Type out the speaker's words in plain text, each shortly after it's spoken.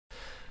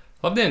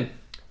Labdien!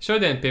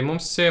 Šodien pie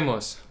mums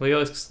ciemos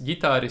lielisks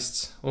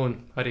ģitārists un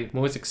arī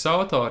mūzikas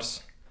autors,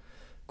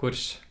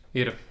 kurš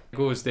ir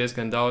guvis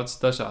diezgan daudz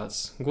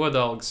dažādas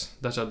godalgas,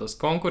 dažādos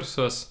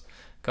konkursos,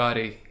 kā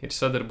arī ir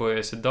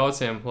sadarbojies ar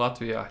daudziem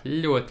Latvijā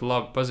ļoti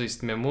labi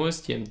pazīstamiem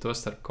mūziķiem,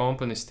 tostarp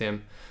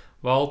komponistiem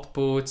Valtu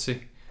Pūci,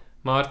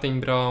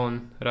 Mārtiņu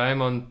Braunu,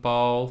 Raimondu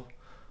Paulu,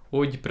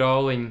 Uģi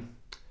Prauliņu,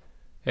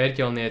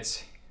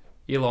 ērģelnieci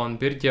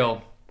Ilonu Birģeli,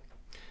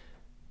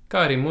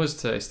 kā arī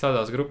muzicējis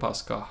tādās grupās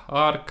kā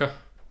Arka,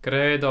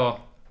 Credo,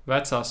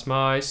 Vecās,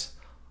 mājas,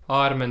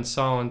 Armands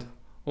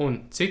un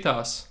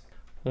citās,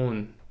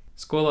 un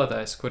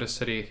skolotājs, kuras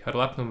arī ar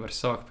lepnumu var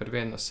saukt par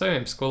vienu no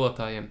saviem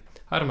skolotājiem,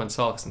 Armands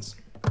Alksnis.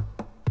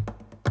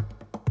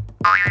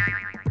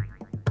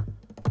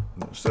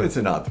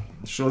 Sveicināti!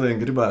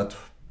 Šodien gribētu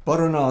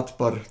parunāt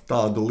par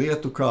tādu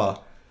lietu kā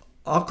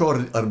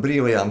akordi ar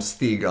brīvajām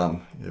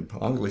stīgām, jeb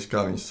angliski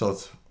kā viņas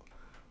sauc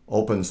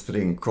open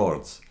string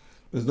chords.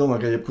 Es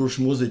domāju, ka jebkurš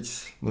muziķis,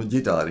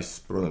 ģitārists,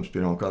 protams,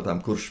 pirmām kārtām,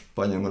 kurš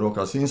paņem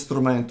rokās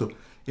instrumentu,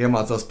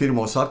 iemācās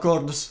pirmos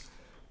akordus,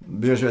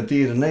 bieži vien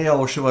tīri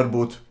nejauši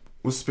varbūt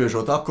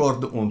uzspiežot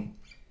akordu un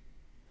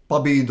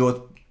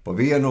pabīdot pa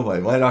vienu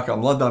vai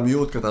vairākām ladām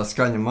jūt, ka tā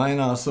skaņa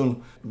mainās un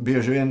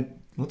bieži vien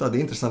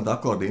tādi interesanti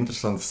akordi,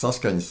 interesantas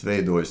saskaņas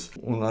veidojas.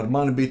 Un ar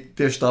mani bija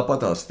tieši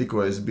tāpatās,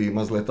 tikko es biju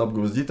mazliet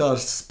apgūst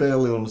ģitāras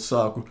spēli un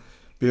sāku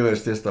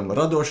pievērsties tam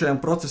radošajam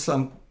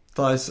procesam,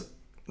 tā es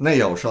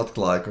nejauši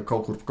atklāju, ka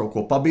kaut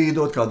ko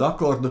pabīdot, kādu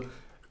akordu,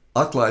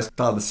 atklājas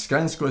tādas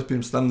skaņas, ko es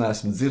pirms tam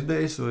neesmu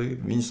dzirdējis, vai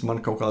viņas man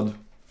kaut kādu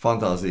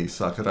fantāziju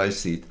sāka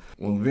raisīt.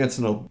 Un viens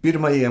no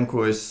pirmajiem,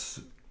 ko es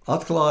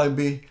atklāju,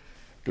 bija,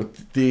 ka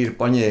tīri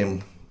paņēmu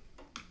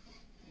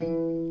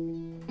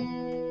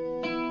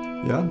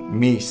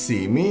mi, si,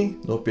 mi,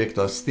 no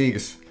 5.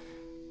 stīgas,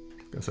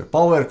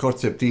 power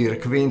chords, jeb tīra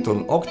kvinta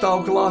un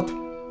oktāvu klāt,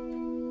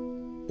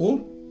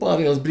 un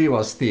pārējās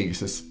brīvās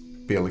stīgas es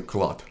pieliku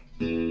klāt.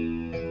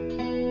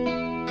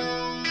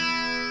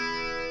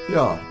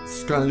 Jā,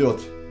 skan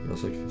ļoti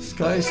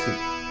skaisti,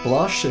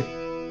 plaši,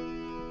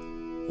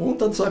 un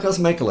tad sākās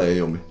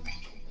meklējumi.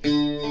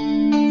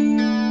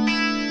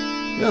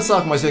 Jā,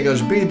 sākumā es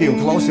vienkārši bīdīju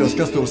un klausījos,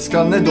 kas tur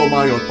skan,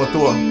 nedomājot par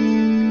to,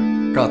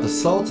 kā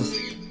tas saucas.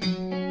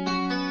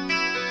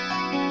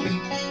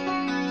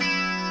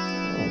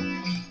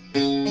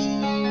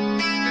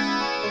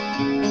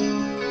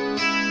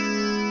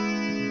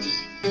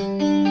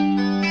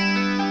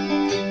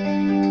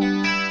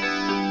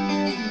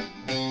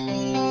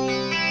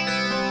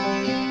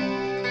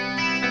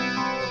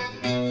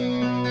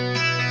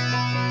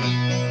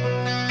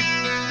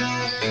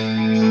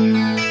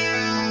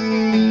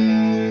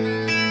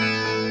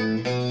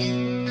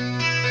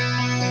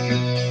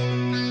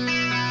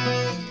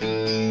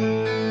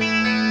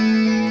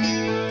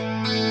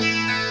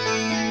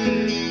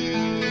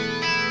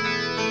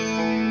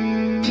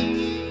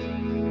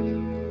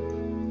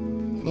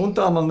 Un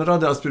tā man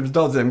radās pirms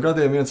daudziem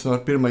gadiem viens no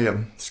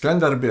pirmajiem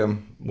skaņdarbiem,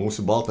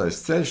 mūsu baltais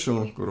ceļš,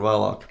 un kur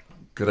vēlāk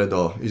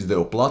Credo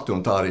izdeva plati,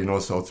 un tā arī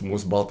nosauca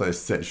mūsu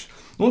baltais ceļš.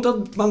 Un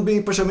tad man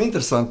bija pašam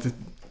interesanti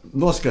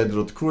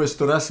noskaidrot, ko es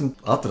tur esmu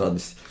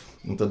atradis.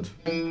 Un tad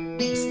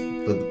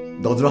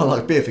daudz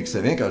vēlāk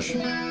piefiksēju vienkārši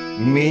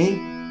mi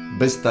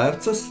bez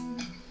tercas,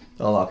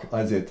 tālāk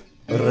aiziet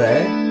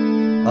re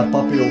ar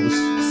papildus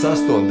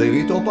 6. un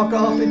 9.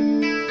 pakāpi,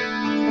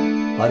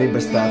 arī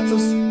bez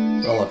tercas,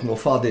 tālāk no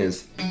fa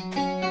diez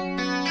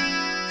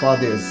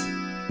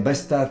bez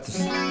tercas,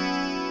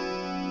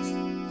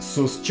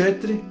 sus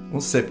 4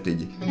 un 7.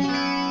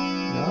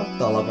 Jā,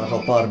 tālāk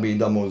atkal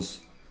pārbīdam uz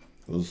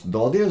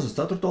do diez, uz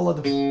 4.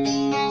 ladu.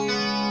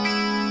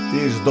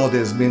 Tīrs do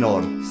diez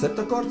minor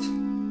septakords.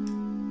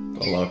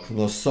 Tālāk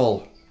no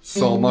sol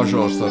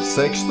mažors ar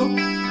sekstu.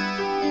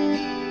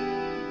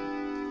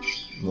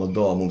 No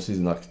do mums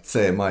iznāk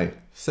C mai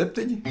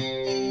 7.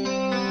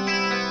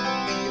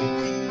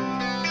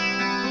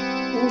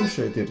 Un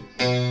šeit ir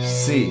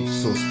si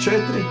sus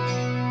 4,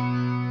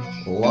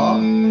 la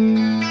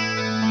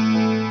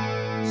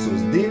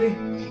sus 2,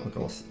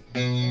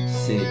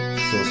 si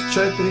sus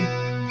 4,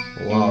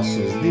 la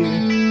sus 2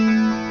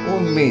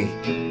 un mi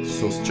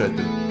sus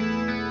 4.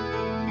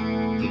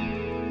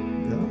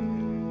 Ja?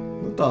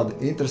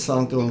 Tādi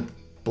interesanti un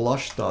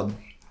plaši tādi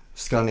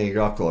skanīgi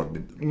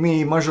akordi.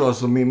 Mi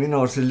mažors un mi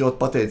minors ir ļoti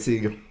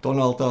pateicīga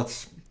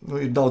tonalitātes.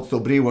 Ir daudz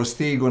to brīvo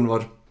stīgu un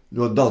var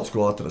ļoti daudz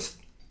ko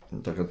atrast.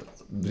 Tagad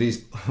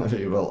drīz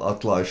arī vēl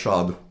atklāju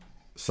šādu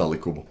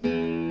salikumu.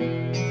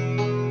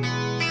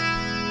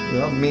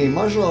 Jā, mi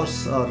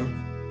mažors ar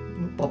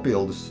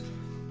papildus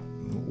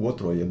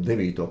 2. jeb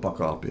 9.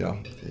 pakāpi, jā.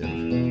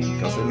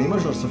 Kas ir mi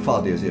mažors ar fa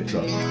diez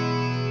iekšā.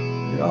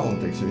 Jā, un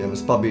teiksim, ja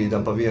mēs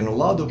pabīdam pa vienu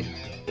ladu.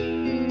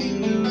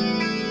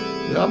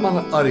 Jā,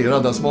 man arī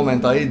radās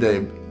momentā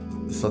ideja,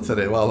 es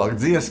atcerēju vēlāk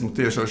dziesmu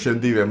tieši ar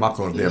šiem 2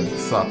 akordiem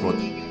sākot.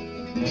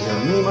 Jā,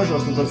 mi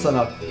mažors, un tad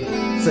sanāk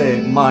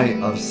C mai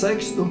ar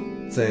sekstu,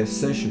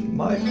 C6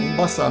 mai un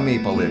basā mī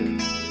paliek.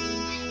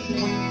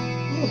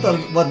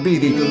 Tad var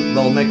bīdīt un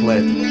vēl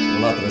meklēt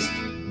un atrast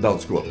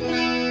daudz ko.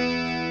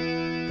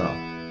 Tā.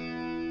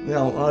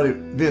 Jā, arī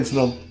viens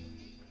no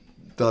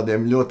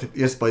tādiem ļoti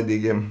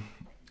iespaidīgiem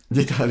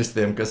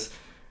ģitāristiem, kas,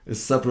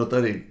 es saprotu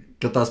arī,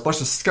 ka tās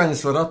pašas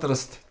skaņas var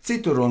atrast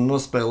citur un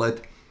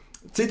nospēlēt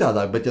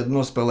citādāk, bet ja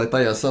nospēlē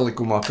tajā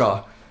salikumā, kā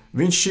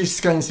viņš šīs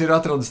skaņas ir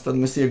atradis, tad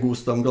mēs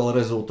iegūstam gala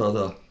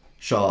rezultātā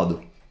šādu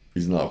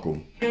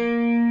iznākumu.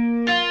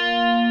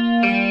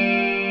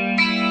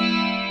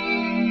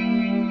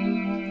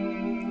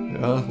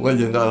 Jā,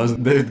 leģendārās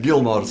Davida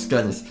Gilmora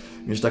skaņas.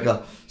 Viņš tā kā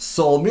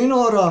sol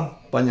minorā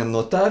paņem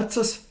no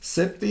tercas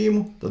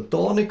septīmu, tad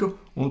toniku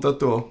un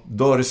tad to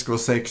dorisko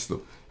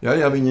sekstu.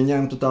 Ja viņa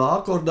ņemtu tā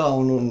akordā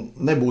un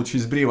nebūtu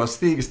šīs brīvās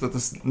stīgas, tad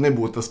tas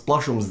nebūtu tas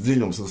plašums,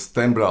 dziļums, tas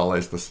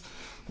tembrālais, tas,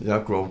 ja,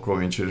 ko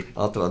viņš ir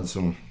atradis.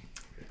 Un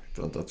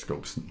tāds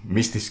kaut kas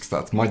mistisks,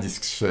 tāds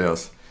maģisks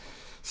šajās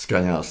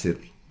skaņās ir.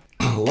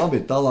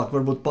 Labi, tālāk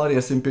varbūt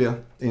pāriesim pie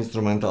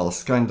instrumentālas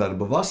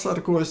skaņdarba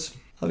Vasara, ko es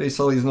arī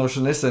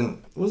salīdzinoši nesen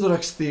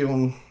uzrakstīju,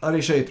 un arī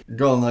šeit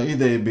galvenā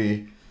ideja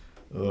bija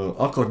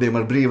akordiem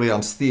ar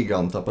brīvajām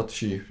stīgām, tāpat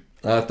šī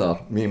ērtā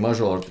mi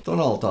mažora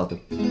tonalitāte.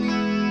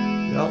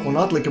 Ja, un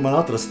atlika man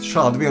atrast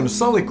šādu vienu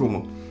salikumu,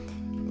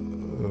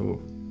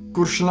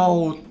 kurš nav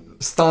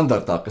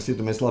standartā, kas ir,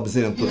 mēs labi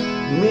zinām, tur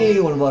mi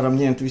un varam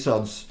ņemt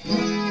visādus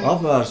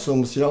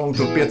apvērsumus, ja, un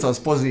tur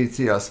 5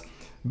 pozīcijās.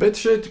 Bet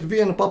šeit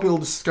viena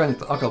papildus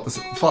skaņa, atkal tas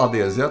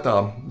fādiez, ja, tā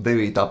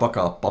 9.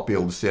 pakāpe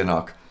papildus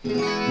ienāk.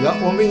 Ja,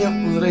 un viņa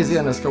uzreiz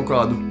ienes kaut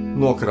kādu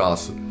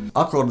nokrāsu.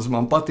 Akordus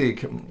man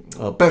patīk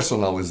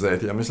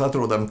personalizēt, ja mēs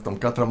atrodam tam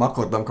katram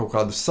akordam kaut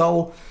kādu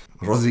savu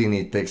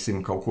rozīnīti,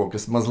 teiksim, kaut ko,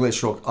 kas mazliet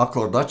šo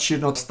akordu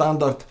atšķir no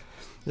standarta,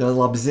 ja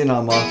labi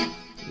zināmā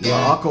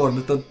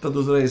akorda, tad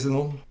uzreiz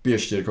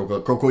piešķir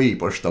kaut ko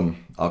īpašu tam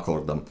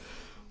akordam.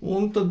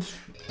 Un tad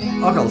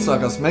atkal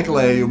sākās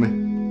meklējumi,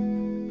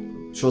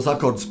 šos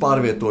akordus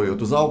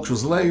pārvietojot uz augšu,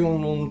 uz leju,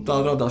 un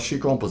tā radās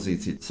šī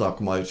kompozīcija.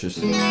 Sākumā ir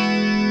šis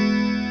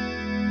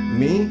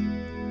mi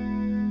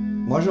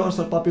mažors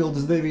ar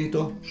papildus 9,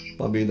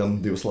 pabīdam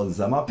 2 sladzes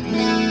zemāk.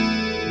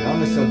 Jā,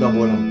 mēs jau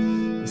dabonam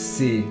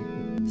si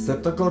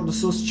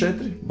septakordus uz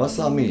 4,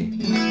 basā mi.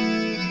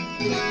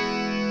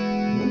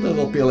 Un tad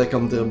vēl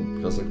pieliekam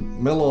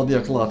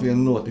melodijā klāt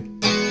vienu noti.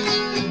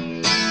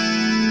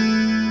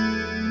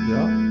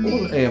 Jā,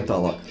 un ejam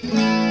tālāk.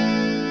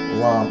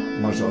 Lā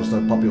mažors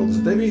ar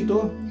papildus 9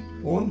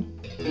 un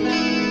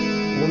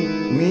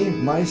mi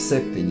mais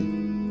 7.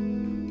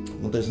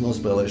 Un tad es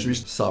nospēlēšu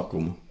visu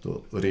sākumu, to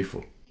rifu.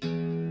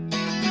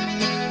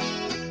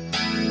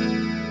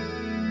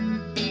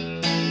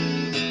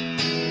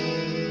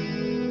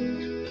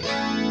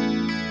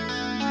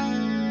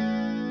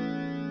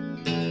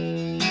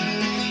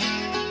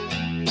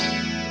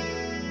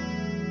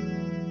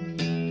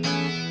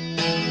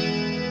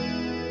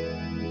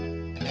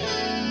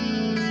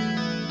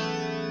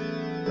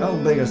 Jā,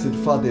 un beigās ir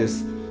fadies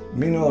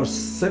minors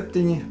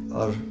 7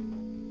 ar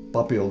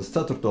papildus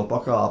 4.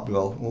 pakāpi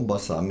vēl un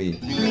basā mi.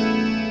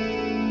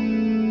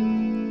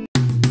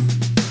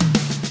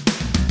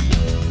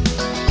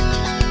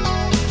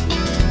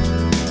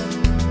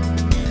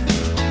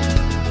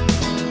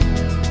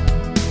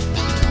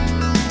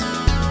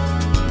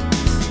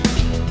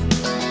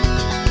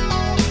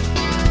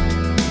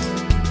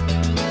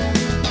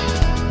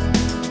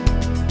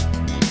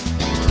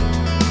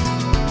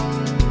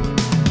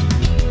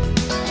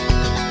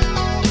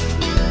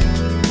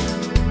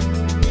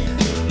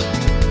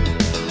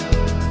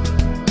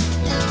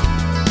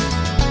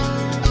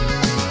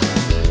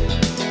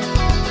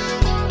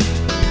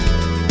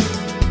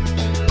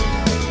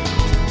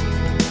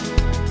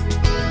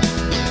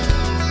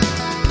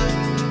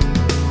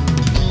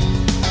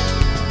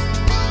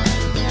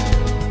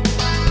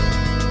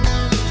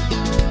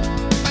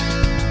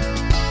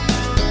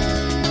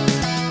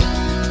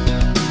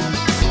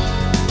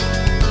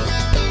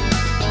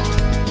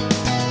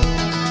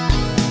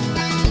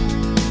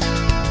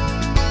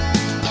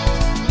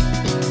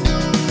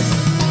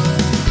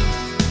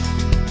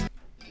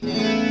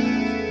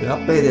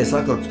 Pēdējais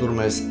akords, kur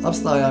mēs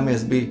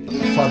apstājāmies, bija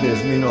fa diez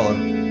minor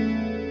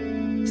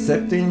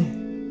 7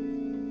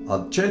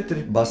 ad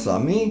 4 basā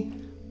mi.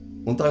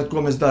 Un tagad,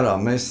 ko mēs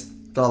darām? Mēs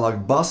tālāk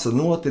basa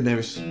noti,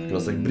 nevis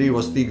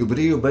brīvo stīgu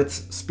brīvu, bet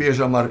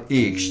spiežam ar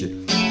īkšķi.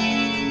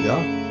 Ja?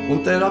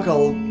 Un te ir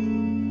atkal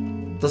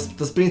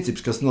tas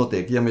princips, kas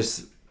notiek, ja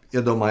mēs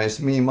iedomājamies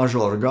mi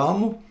mažoru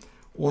gammu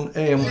un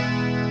ejam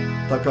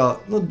tā kā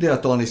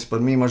diatoniski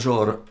par mi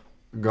mažoru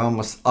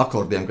gammas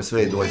akordiem, kas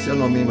veidojas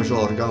no mi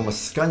mažora gammas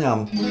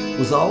skaņām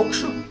uz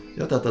augšu.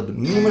 Ja, tātad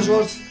mi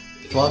mažors,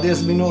 fa diez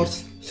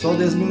minors, sol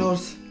diez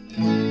minors,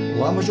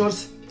 la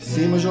mažors,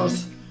 si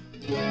mažors,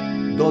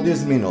 do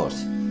diez minors.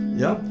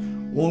 Ja?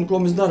 Un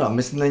ko mēs darām?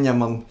 Mēs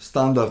neņemam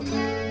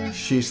standarta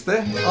šīs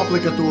te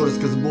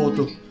aplikatūras, kas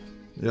būtu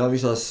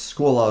visās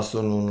skolās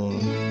un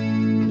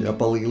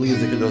palīgi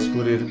līdzekļos,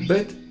 kur ir,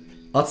 bet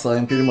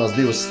atstājam pirmās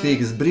 2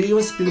 stīgas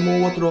brīvas, pirmo,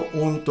 otro,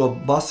 un to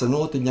basa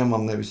noti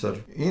ņemam nevis ar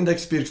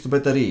indeksu pirkstu,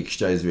 bet ar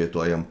īkšķi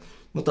aizvietojam.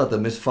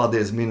 Tātad mēs fa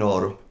diez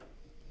minoru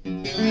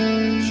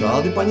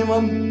šādi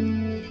paņemam,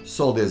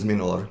 sol diez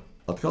minoru.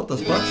 Atkal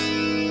tas pats.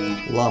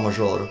 La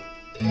mažoru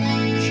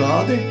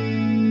šādi,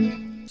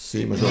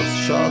 Si mažors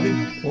šādi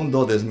un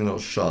Do diez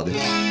minors šādi.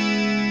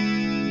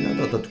 Jā,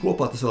 tātad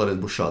kopā tas vēlreiz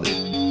būs šādi.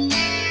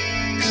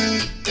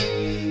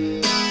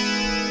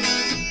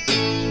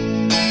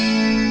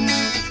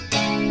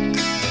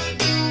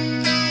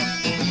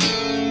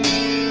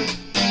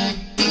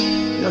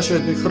 Jā,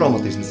 šeit ir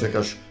chromatisms,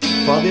 vienkārši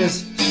Fa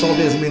diez, Sol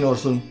diez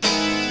minors un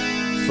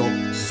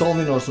Sol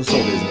minors un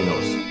Sol diez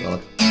minors.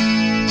 Tālāk.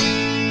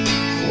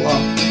 La.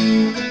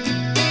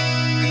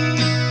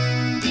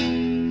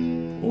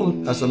 Un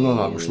esam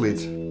nonākuši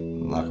līdz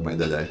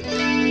nākamajai daļai.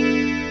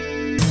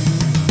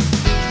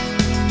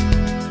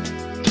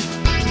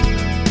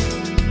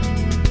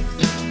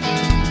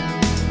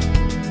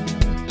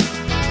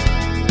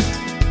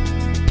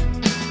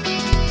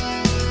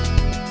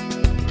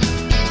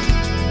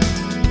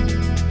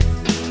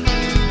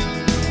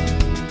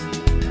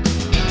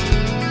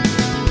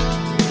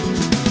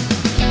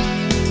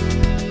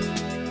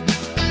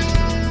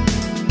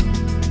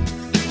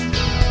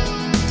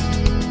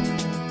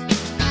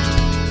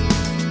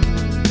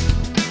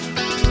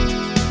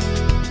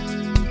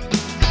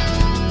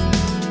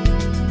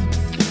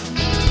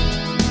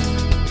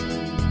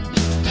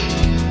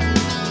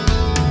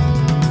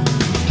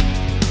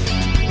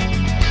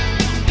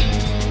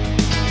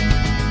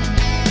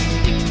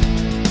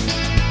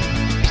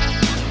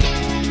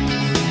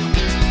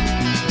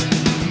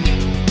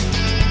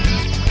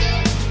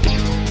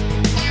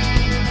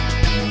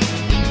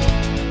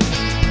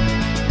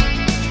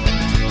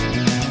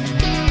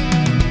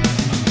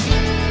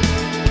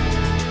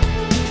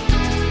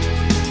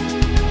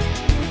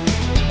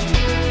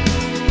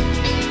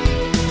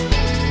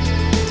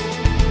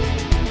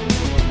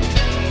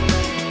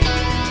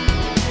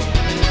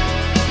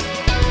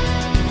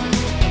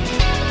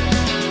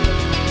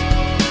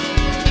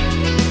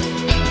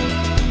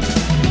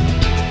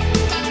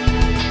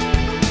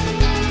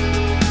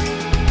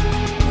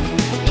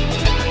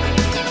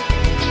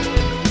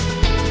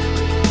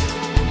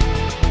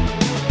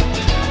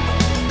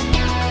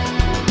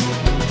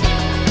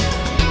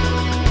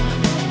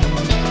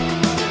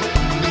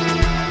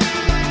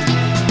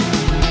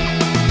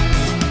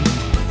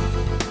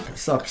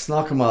 Sākas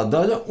nākamā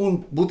daļa, un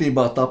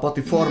būtībā tā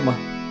pati forma,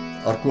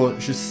 ar ko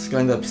šis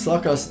skaņdarbs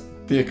sākās,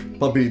 tiek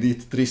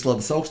pabīdīta 3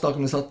 ladas augstāk,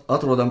 un mēs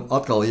atrodam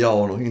atkal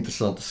jaunu,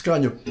 interesantu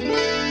skaņu.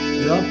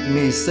 Jā,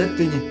 Mi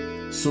 7,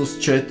 Sus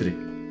 4,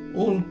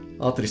 un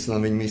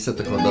atrisinām viņu Mi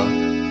 7 akordā.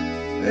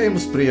 Ejam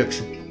uz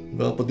priekšu,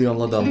 vēl pa 2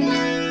 ladām.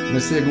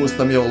 Mēs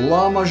iegūstam jau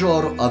La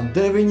mažoru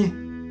A9,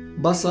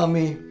 basā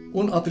Mi,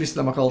 un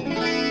atrisinām atkal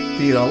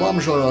tīrā La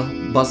mažorā,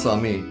 basā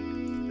Mi.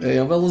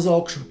 Ejam vēl uz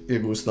augšu,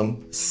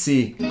 iegūstam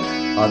Si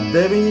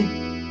A9,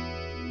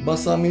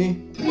 basā Mi,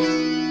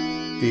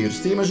 tīru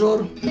Si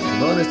mažoru,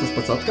 vēlreiz tas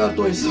pats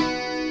atkārtojas,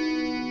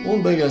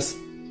 un beigās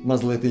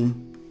mazlietiņ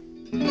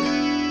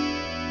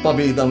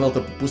pabīdām vēl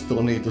tā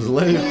pustonīt uz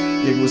leju,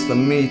 iegūstam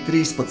Mi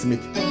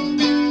 13,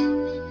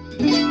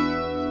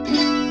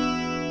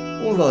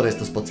 un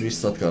vēlreiz tas pats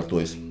viss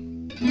atkārtojas.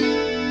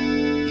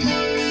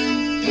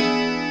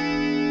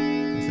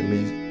 Tas ir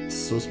Mi,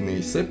 Sus Mi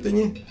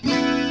 7,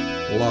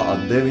 La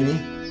A9,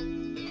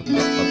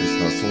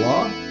 atrisinās La,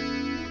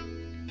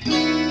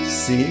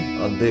 Si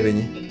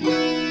A9,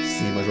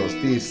 Si mažors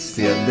tīrs,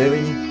 Si A9,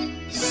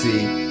 Si,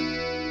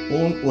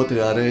 un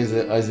otrajā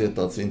reizē aiziet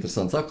tāds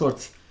interesants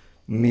akords,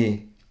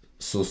 Mi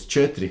Sus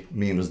 4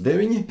 mīnus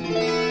 9,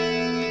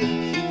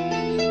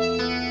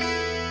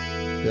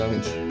 jā,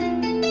 viņš,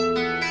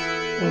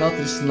 un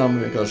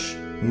atrisinām vienkārši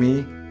Mi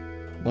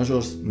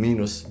mažors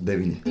mīnus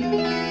 9.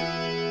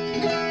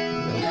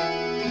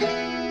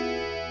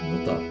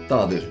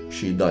 Tāda ir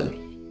šī daļa.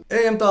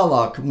 Ejam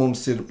tālāk,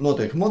 mums ir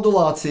notiek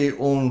modulācija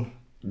un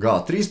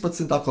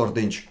G13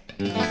 akordiņš.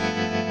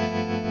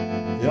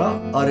 Jā,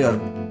 arī ar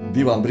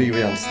 2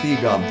 brīvajām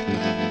stīgām.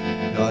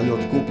 Jā,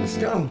 ļoti kupli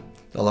skan.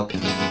 Tālāk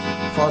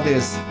Fa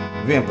diez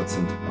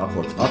 11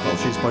 akords. Atkal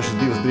šīs pašas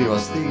 2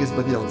 brīvās stīgas,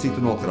 bet jau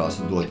citu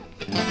nokrāsu dod.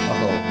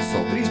 Atkal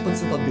Sol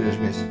 13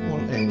 atgriežamies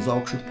un ejam uz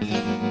augšu.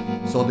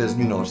 Sol diez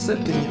minors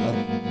 7 ar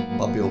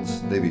papildus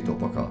 9.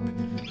 pakāpi.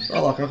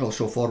 Tālāk atkal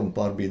šo formu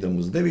pārbīdam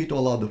uz 9.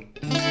 ladu.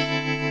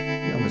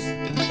 Jā, mēs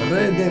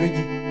Re 9,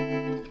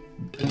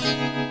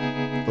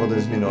 Do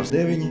diez minors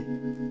 9,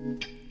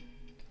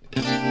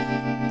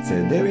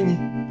 C9,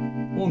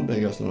 un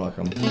beigās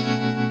nonākam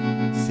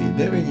Si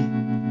 9,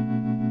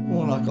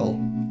 un atkal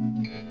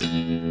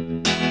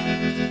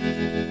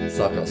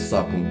sākās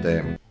sākuma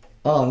tēma.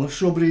 Nu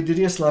šobrīd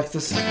ir ieslēgts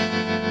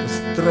tas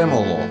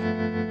tremolo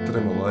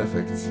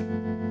efekts.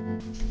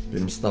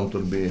 Pirms tam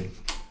tur bija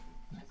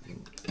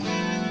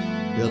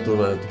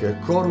jāturē tikai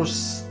korus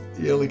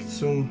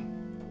ielikts un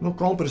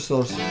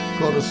kompresors,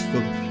 korus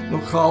tur,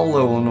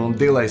 halle un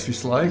delejs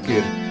visu laiku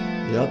ir.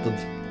 Jā,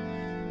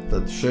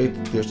 tad šeit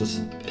tieši tas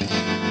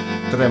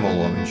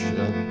tremolo viņš,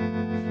 jā.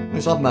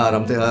 Viņš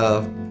apmēram tajā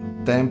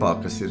tempā,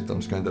 kas ir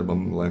tam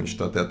skaņdarbam, lai viņš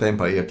tajā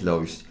tempā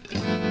iekļaujas.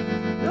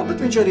 Jā, bet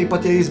viņš arī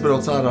pat, ja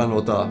izbrauc ārā no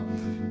tā,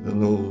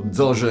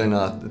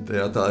 dzelžēnā,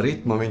 tā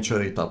ritma, viņš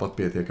arī tāpat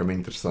pietiekami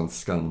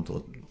interesants skan un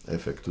to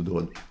efektu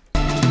dod.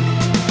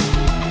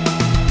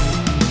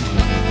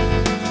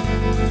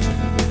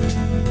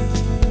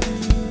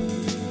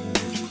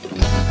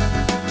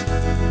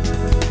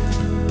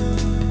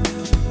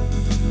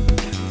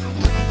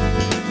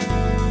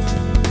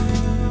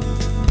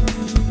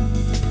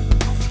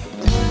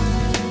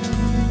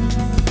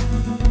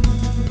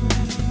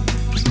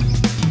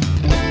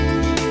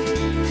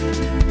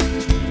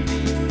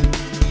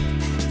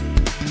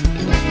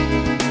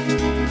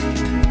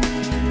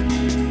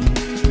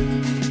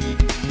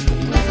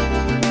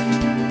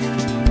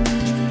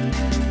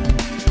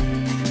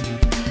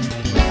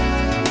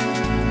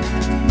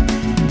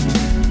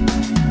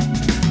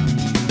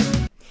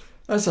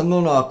 Esam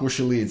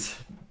nonākuši līdz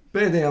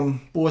pēdējam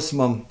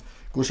posmam,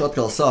 kurš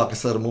atkal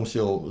sākas ar mums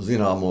jau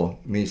zināmo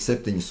mīs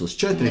 7 uz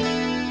 4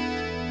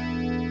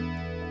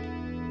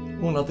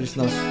 un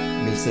atrisinās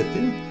mīs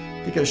 7.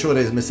 Tikai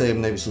šoreiz mēs ejam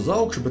nevis uz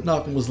augšu, bet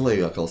nākam uz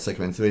leju atkal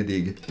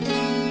sekvencveidīgi.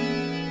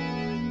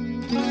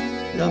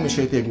 Jā, mēs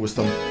šeit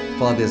iegūstam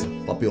fādies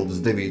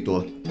papildus 9.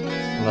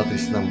 un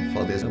atrisinām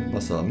fādies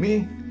basā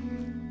mī.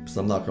 Pēc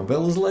tam nākam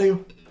vēl uz leju.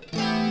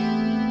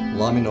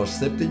 Lā minors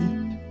 7.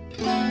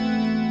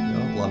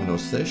 Lā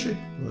minors 6,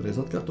 vēlreiz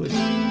atkārtojas,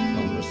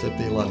 lā minors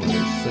 7, lā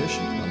minors 6,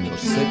 lā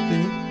minors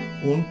 7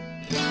 un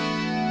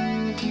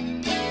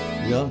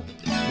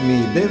mī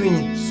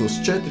 9 sus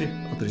 4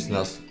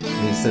 atrisinās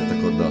mī 7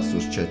 akordā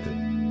sus 4.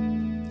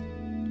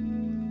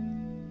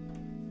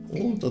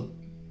 Un tad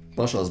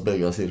pašās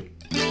beigās ir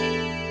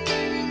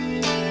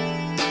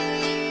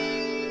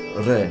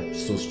re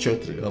sus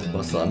 4,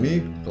 basā mī,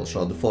 kā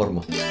šāda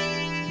forma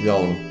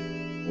jaunu.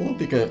 Un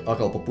tikai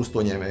atkal pa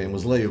pustoņiem ejam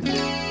uz leju.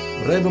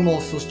 Re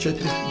bemols uz 4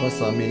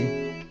 basā mī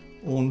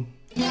un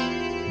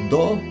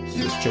do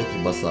uz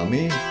 4 basā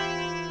mī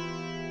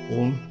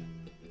un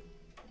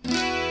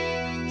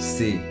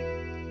si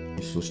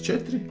uz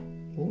 4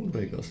 un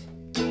beigās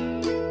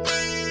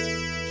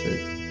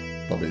šeit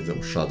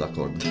pabeidzam uz šādu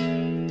akordu.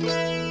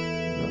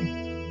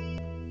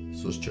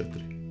 Uz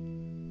 4.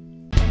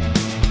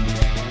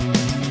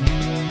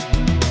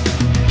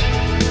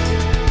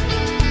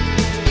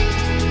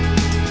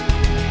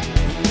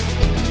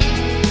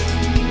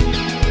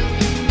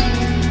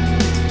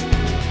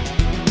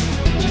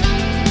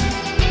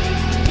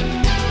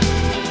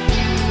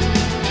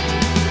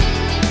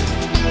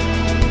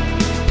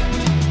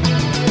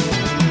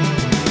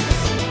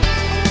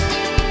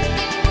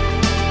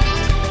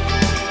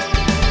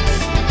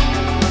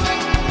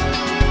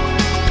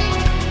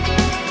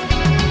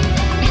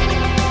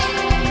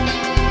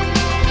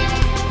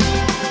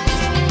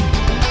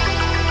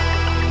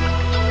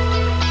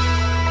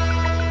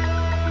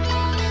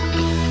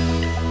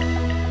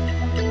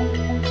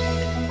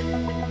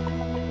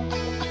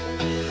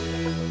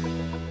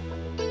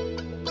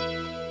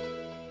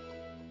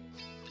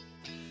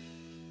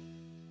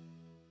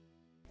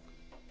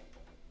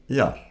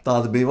 Jā,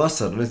 tāda bija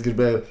vasara. Es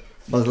gribēju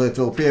mazliet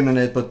vēl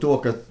pieminēt par to,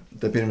 ka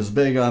te pirms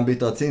beigām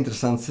bija tāds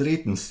interesants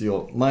ritms,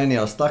 jo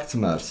mainījās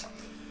taktsmērs.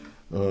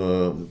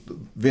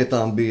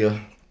 Vietām bija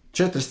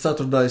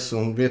 4/4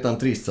 un vietām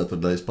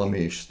 3/4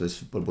 pamīšas. Es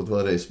varbūt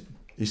vēlreiz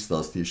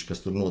izstāstīšu, kas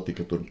tur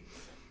notika. Tur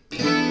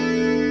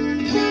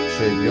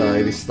šeit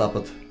gāja viss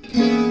tāpat.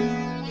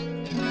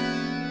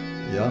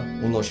 Jā,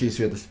 un no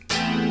šīs vietas.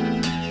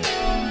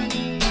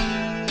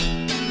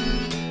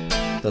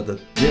 Tātad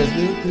 1,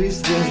 2, 3,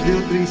 1,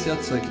 2, 3, jā,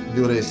 tas vajag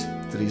 2 reiz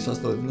 3,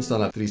 8, nu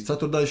sanāk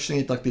 3/4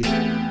 šī taktīka.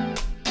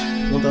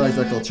 Un tā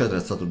aiziet atkal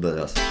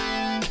 4/4.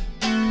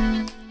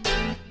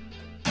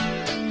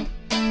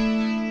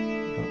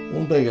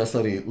 Un beigās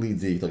arī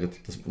līdzīgi tagad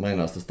tas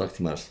mainās tas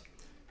taktsmērs.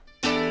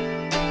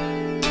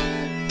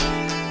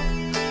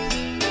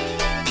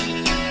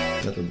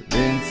 Jā, tad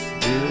 1,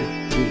 2,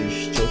 3,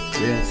 4,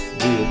 1,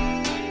 2,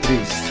 3,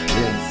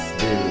 1,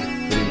 2,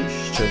 3,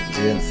 4,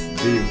 1,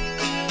 2,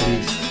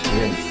 3,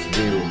 1,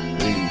 2,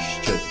 3,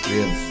 4,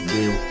 1,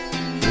 2,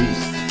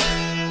 3.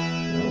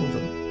 Jā, un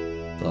tad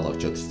tālāk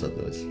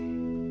 4/4.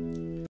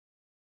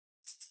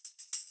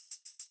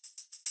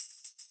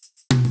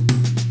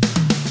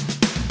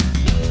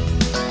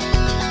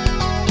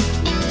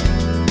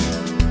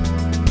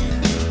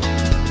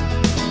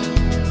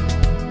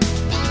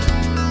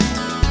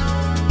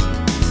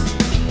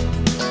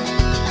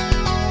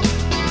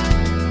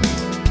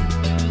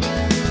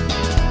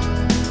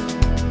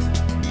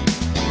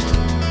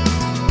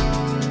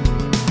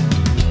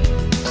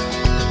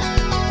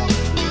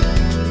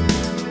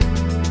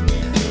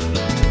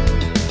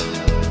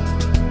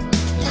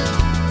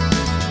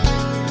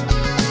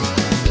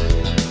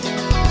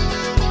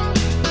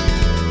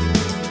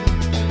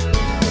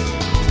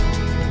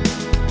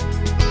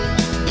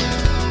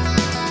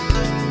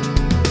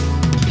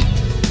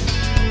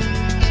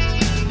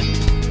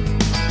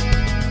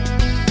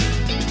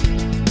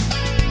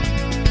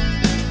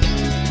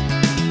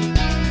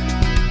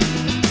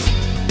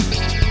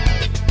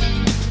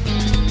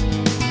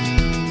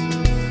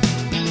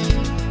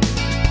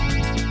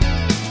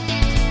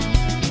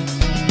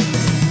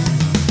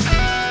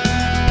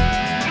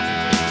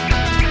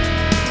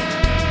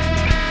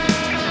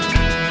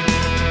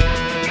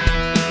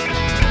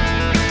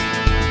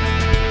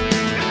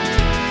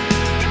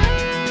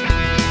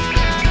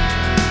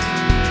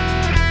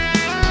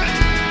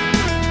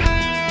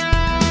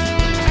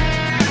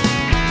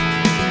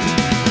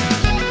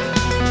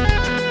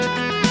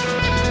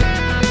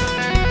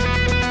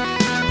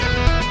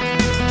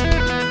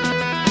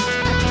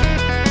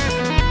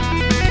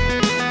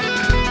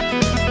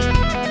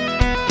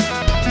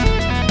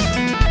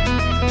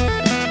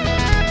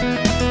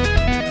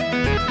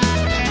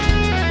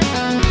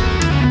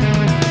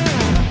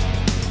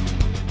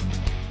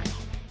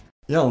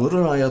 Jā, un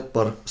runājot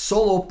par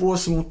solo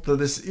posmu,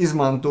 tad es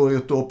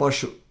izmantoju to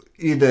pašu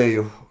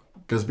ideju,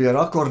 kas bija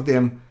ar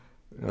akordiem.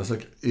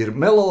 Jāsaka, ir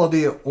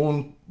melodija,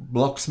 un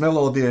blakus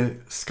melodijai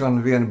skan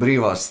viena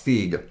brīvā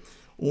stīga.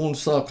 Un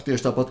sāku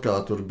tieši tāpat, kā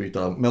tur bija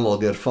tā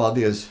melodija ar fā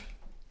diez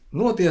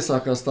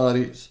notiesākās, tā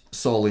arī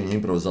soliņa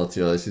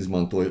improvizācijā es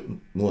izmantoju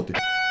noti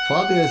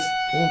fā diez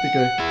un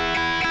tikai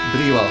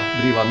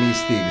brīvā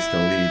mīstīga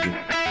skan līdzi.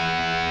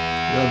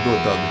 Jā,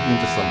 dod tādu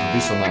interesantu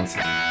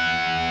disonanci.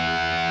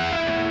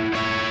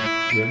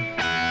 Ja.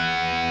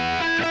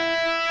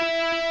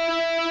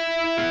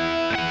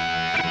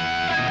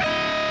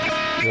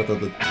 Jā,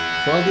 tātad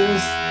fā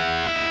diez,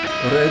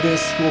 rē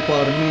diez kopā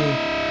ar mī,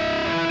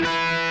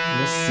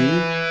 ja, si.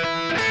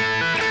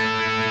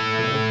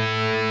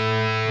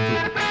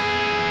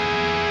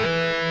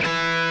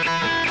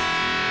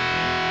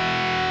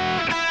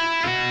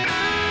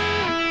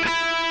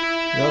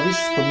 Jā,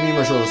 viss par mī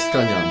mažoru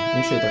skaņām,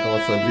 un šeit tā kā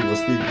atstāja brīvo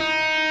stīgu.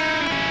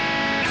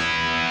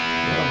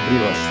 Jā,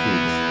 brīvās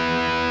stīgas.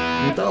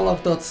 Un tālāk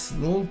tāds,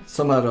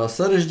 samērā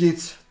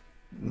sarežģīts,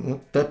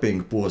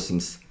 tapinga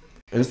posms.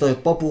 Es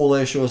tagad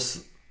papūlēšos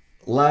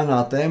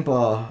lēnā tempā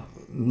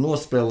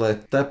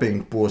nospēlēt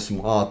tapinga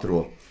posmu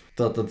ātro.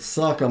 Tātad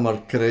sākam ar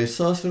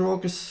kreisās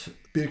rokas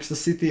pirksta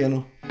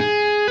sitienu.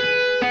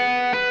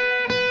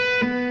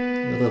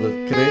 Tātad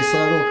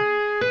kreisā roka,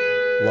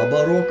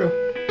 labā roka,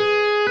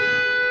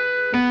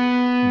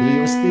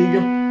 brīva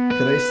stīga,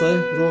 kreisā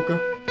roka,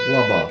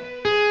 labā.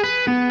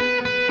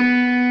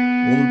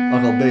 Un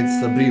atkal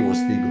beidzas ar brīvo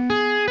stīgu.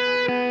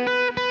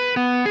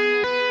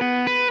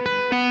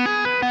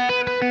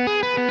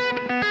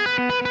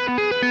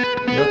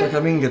 Jā, tā kā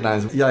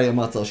vingrinājums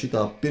jāiemācās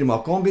šitā pirmā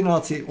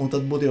kombinācija, un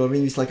tad būtībā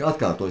viņi visu laiku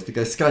atkārtojas,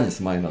 tikai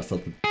skaņas mainās.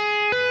 Tad.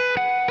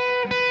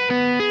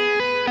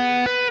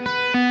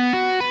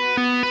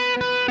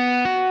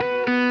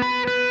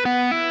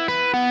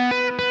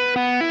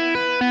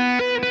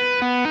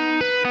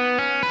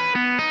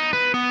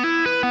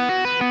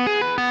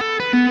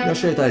 Jā,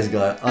 šeit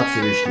aizgāja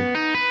atsevišķi.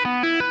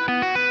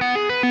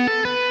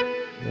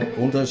 Ja,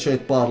 un tad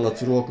šeit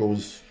pārlec roka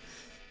uz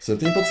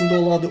 17.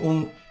 ladu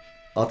un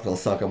atkal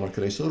sākam ar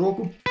kreiso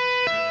roku.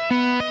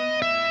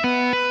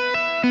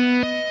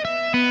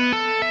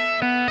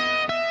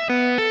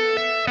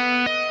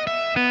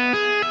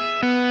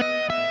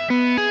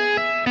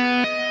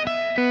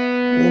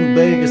 Un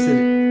beigas ir,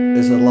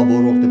 es ar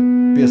labo roku te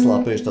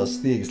pieslāpēšu tās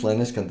stīgas, lai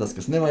neskan tas,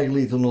 kas nevajag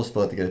līdz un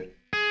nospēlēt tikai.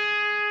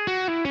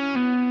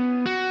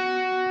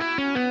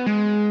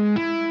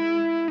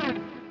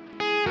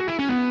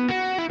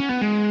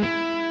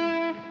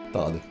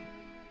 Tāda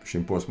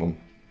šim posmam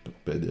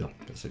pēdējā,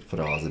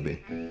 frāze bija.